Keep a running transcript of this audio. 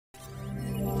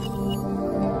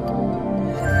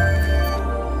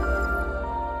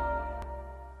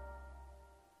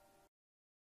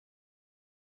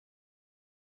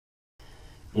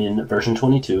In version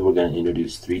 22, we're going to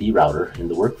introduce 3D Router, and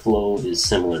the workflow is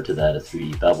similar to that of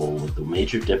 3D Bevel, with the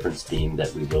major difference being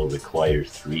that we will require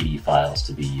 3D files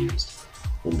to be used.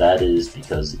 And that is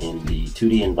because in the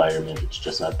 2D environment, it's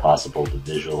just not possible to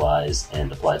visualize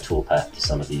and apply Toolpath to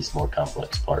some of these more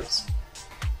complex parts.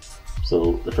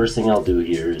 So the first thing I'll do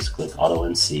here is click Auto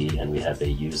NC, and we have a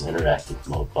Use Interactive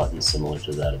Mode button similar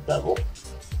to that of Bevel.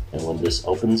 And when this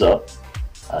opens up,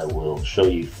 I will show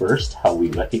you first how we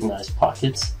recognize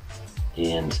pockets,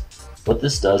 and what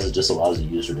this does is just allows the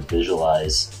user to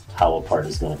visualize how a part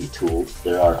is going to be tooled.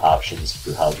 There are options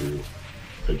for how to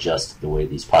adjust the way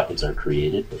these pockets are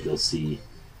created, but you'll see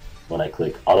when I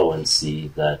click Auto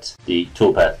NC that the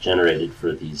toolpath generated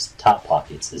for these top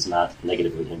pockets is not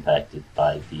negatively impacted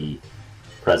by the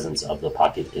presence of the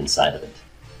pocket inside of it.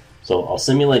 So I'll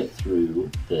simulate through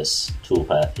this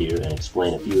toolpath here and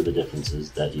explain a few of the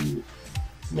differences that you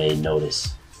may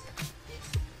notice.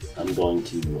 I'm going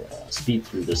to speed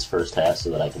through this first half so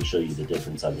that I can show you the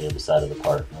difference on the other side of the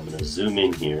part. I'm going to zoom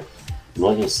in here, and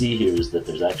what you'll see here is that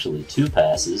there's actually two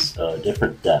passes,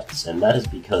 different depths, and that is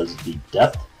because the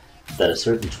depth that a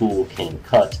certain tool can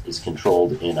cut is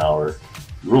controlled in our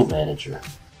rule manager,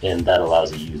 and that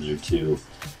allows a user to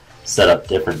set up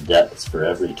different depths for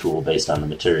every tool based on the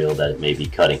material that it may be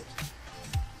cutting.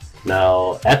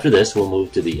 Now, after this, we'll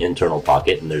move to the internal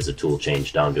pocket, and there's a tool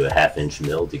change down to a 1/2 inch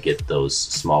mill to get those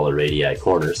smaller radii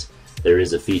corners. There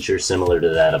is a feature similar to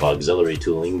that of auxiliary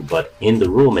tooling, but in the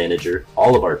rule manager,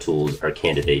 all of our tools are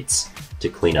candidates to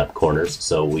clean up corners,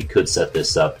 so we could set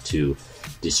this up to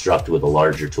destruct with a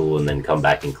larger tool and then come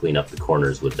back and clean up the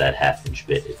corners with that 1/2 inch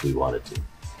bit if we wanted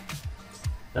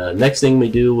to. Next thing we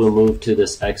do, we'll move to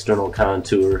this external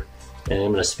contour. And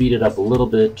I'm going to speed it up a little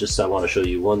bit, just so I want to show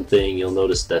you one thing. You'll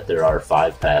notice that there are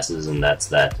 5 passes, and that's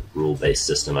that rule-based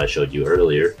system I showed you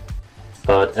earlier.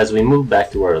 But as we move back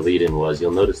to where our lead-in was,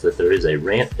 you'll notice that there is a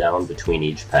ramp down between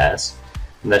each pass,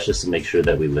 and that's just to make sure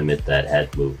that we limit that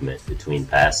head movement between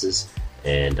passes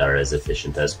and are as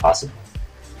efficient as possible.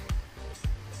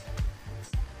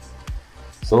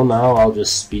 So now I'll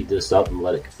just speed this up and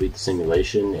let it complete the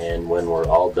simulation, and when we're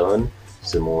all done,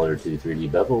 similar to 3D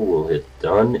Bevel, we'll hit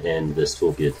done, and this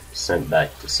will get sent back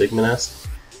to SigmaNEST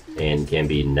and can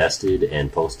be nested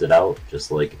and posted out just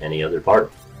like any other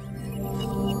part.